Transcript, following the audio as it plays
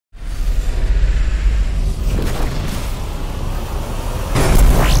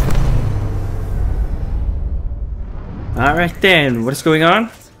Alright then, what is going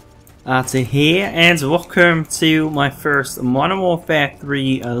on? Arthur here, and welcome to my first Modern Warfare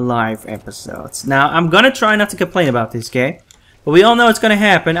 3 live episodes. Now, I'm gonna try not to complain about this game, but we all know it's gonna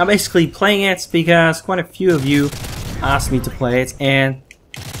happen. I'm basically playing it because quite a few of you asked me to play it, and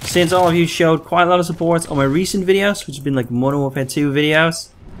since all of you showed quite a lot of support on my recent videos, which have been like Modern Warfare 2 videos,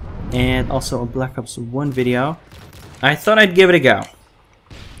 and also a Black Ops 1 video, I thought I'd give it a go.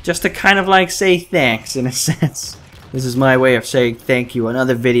 Just to kind of like say thanks, in a sense. This is my way of saying thank you.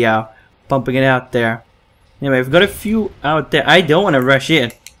 Another video, pumping it out there. Anyway, I've got a few out there. I don't want to rush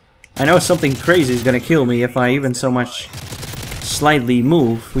in. I know something crazy is going to kill me if I even so much slightly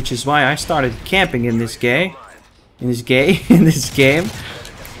move, which is why I started camping in this game. In this game.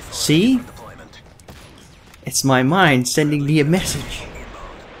 See? It's my mind sending me a message.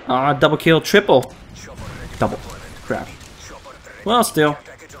 Ah, double kill, triple. Double. Crap. Well, still.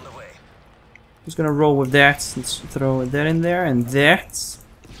 Just gonna roll with that. Let's throw that in there and that.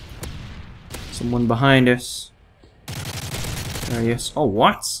 Someone behind us. There he is. Oh,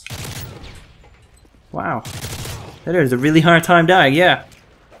 what? Wow. That is a really hard time dying, yeah.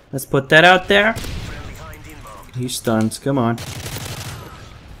 Let's put that out there. He's stunned. Come on.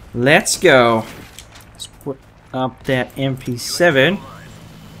 Let's go. Let's put up that MP7.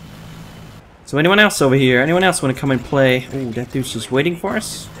 So anyone else over here? Anyone else want to come and play? Oh, that dude's just waiting for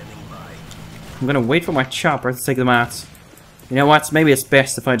us. I'm gonna wait for my chopper to take them out. You know what? Maybe it's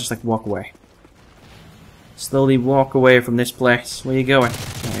best if I just like walk away. Slowly walk away from this place. Where you going?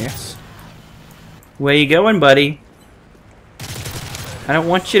 Oh, yes. Where you going, buddy? I don't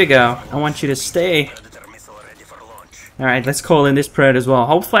want you to go. I want you to stay. Alright, let's call in this Predator as well.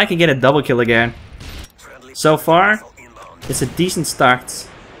 Hopefully I can get a double kill again. So far, it's a decent start.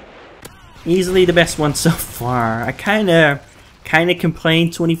 Easily the best one so far. I kinda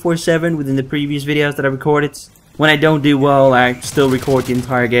complained 24/7 within the previous videos that I recorded. When I don't do well, I still record the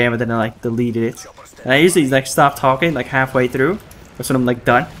entire game and then I like deleted it. And I usually like stop talking like halfway through. That's when I'm like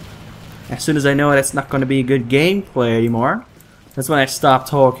done. As soon as I know that's not going to be a good gameplay anymore, that's when I stop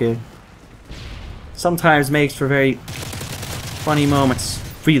talking. Sometimes makes for very funny moments.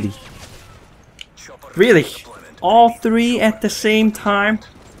 Really? Really? All three at the same time?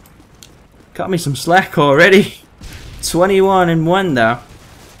 Got me some slack already. 21 and 1 though.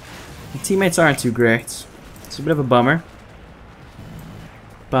 My teammates aren't too great. It's a bit of a bummer.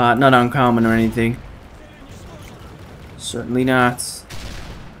 But not uncommon or anything. Certainly not.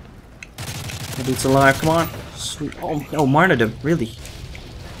 Maybe it's alive, come on. Sweet. Oh, martyrdom, really.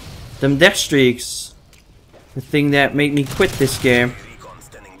 Them death streaks. The thing that made me quit this game.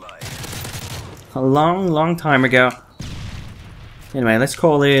 A long time ago. Anyway, let's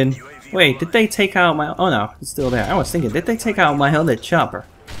call in. Wait, did they take out my... Oh no, it's still there. I was thinking, did they take out my other chopper?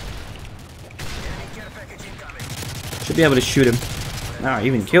 Should be able to shoot him. No, I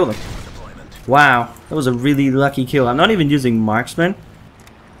even killed him. Wow, that was a really lucky kill. I'm not even using marksman.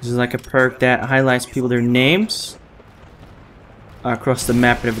 This is like a perk that highlights people, their names across the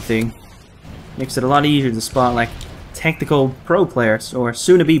map and everything. Makes it a lot easier to spot like tactical pro players or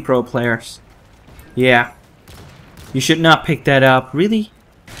soon-to-be pro players. Yeah. You should not pick that up. Really?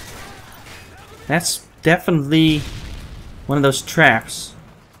 That's definitely one of those traps.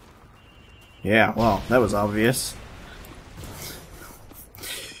 Yeah, well, that was obvious.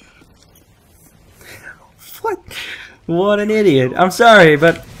 What? What an idiot. I'm sorry,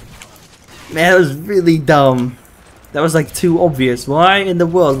 but man, that was really dumb. That was like too obvious. Why in the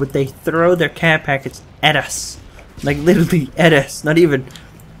world would they throw their care packets at us? Like literally at us. Not even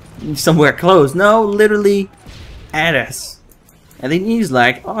somewhere close. No, literally at us. And then he's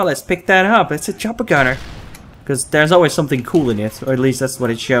like, oh, let's pick that up. It's a chopper gunner. Because there's always something cool in it. Or at least that's what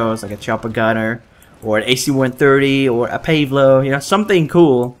it shows. Like a chopper gunner. Or an AC-130. Or a Pavlo. You know, something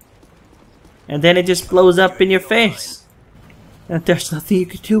cool. And then it just blows up in your face. And there's nothing you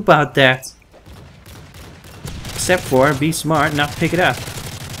can do about that. Except for be smart and not pick it up.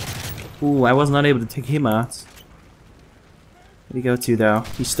 Ooh, I was not able to take him out. Where'd he go to, though?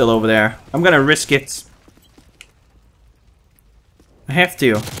 He's still over there. I'm gonna risk it. I have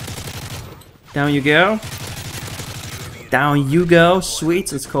to. Down you go. Down you go.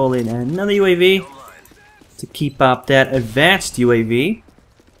 Sweet. Let's call in another UAV to keep up that advanced UAV.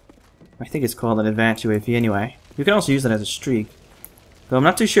 I think it's called an advanced UAV anyway. You can also use it as a streak. Though I'm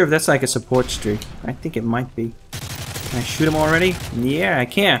not too sure if that's like a support streak. I think it might be. Can I shoot him already? Yeah, I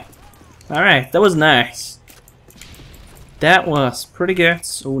can. Alright, that was nice. That was pretty good.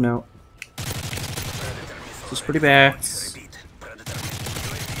 Oh no. This is pretty bad.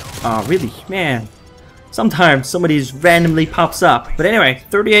 Oh, really? Man. Sometimes somebody randomly pops up. But anyway,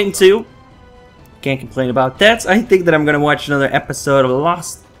 38 and 2. Can't complain about that. I think that I'm gonna watch another episode of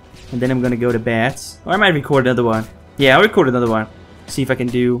Lost, and then I'm gonna go to bed. Or I might record another one. Yeah, I'll record another one. See if I can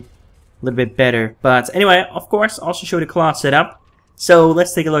do a little bit better. But anyway, of course, also show the class setup. So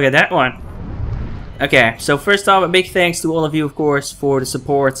let's take a look at that one. Okay, so first off, a big thanks to all of you, of course, for the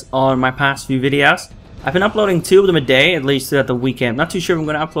support on my past few videos. I've been uploading 2 of them a day, at least throughout the weekend. Not too sure if I'm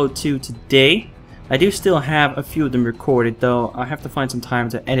gonna upload 2 today. I do still have a few of them recorded, though I have to find some time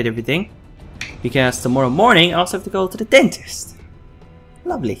to edit everything. Because tomorrow morning I also have to go to the dentist.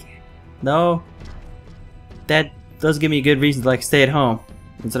 Lovely. No, that does give me a good reason to like stay at home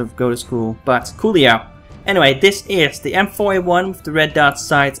instead of go to school, but coolio. Anyway, this is the M4A1 with the red dot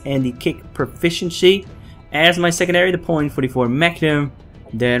sights and the kick proficiency. As my secondary, the .44 Magnum.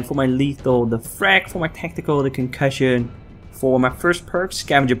 Then for my lethal, the frag. For my tactical, the concussion. For my first perk,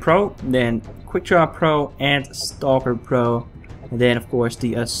 Scavenger Pro. Then Quick Draw Pro and Stalker Pro. And then, of course,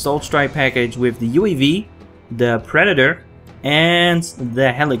 the Assault Strike package with the UAV, the Predator, and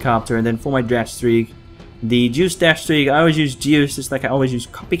the Helicopter. And then for my Dash Streak, the Juice Dash Streak. I always use Juice, just like I always use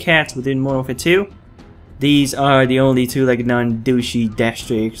Copycats within Modern Warfare 2. These are the only 2 like non-douchey Dash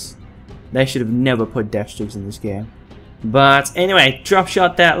Streaks. They should have never put Dash Streaks in this game. But anyway, drop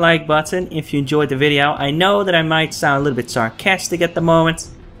shot that like button if you enjoyed the video. I know that I might sound a little bit sarcastic at the moment.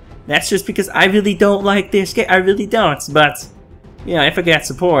 That's just because I really don't like this game. I really don't, but yeah, if I get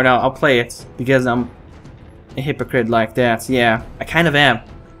support, I'll play it, because I'm a hypocrite like that. Yeah, I kind of am.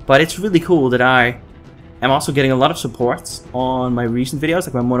 But it's really cool that I am also getting a lot of support on my recent videos,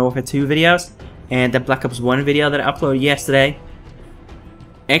 like my Modern Warfare 2 videos, and the Black Ops 1 video that I uploaded yesterday.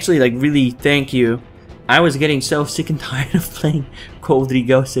 Actually, like, really, thank you. I was getting so sick and tired of playing Call of Duty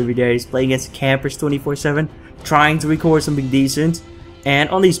Ghosts every day, just playing against campers 24/7, trying to record something decent. And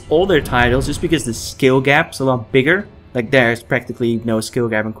on these older titles, just because the skill gap's a lot bigger, like there's practically no skill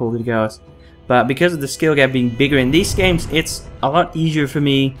gap in Call of Duty Ghosts. But because of the skill gap being bigger in these games, it's a lot easier for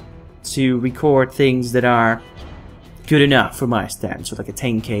me to record things that are good enough for my standards, so like a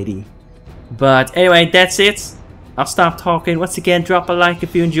 10 KD. But anyway, that's it. I'll stop talking. Once again, drop a like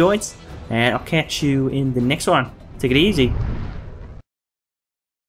if you enjoyed, and I'll catch you in the next one. Take it easy.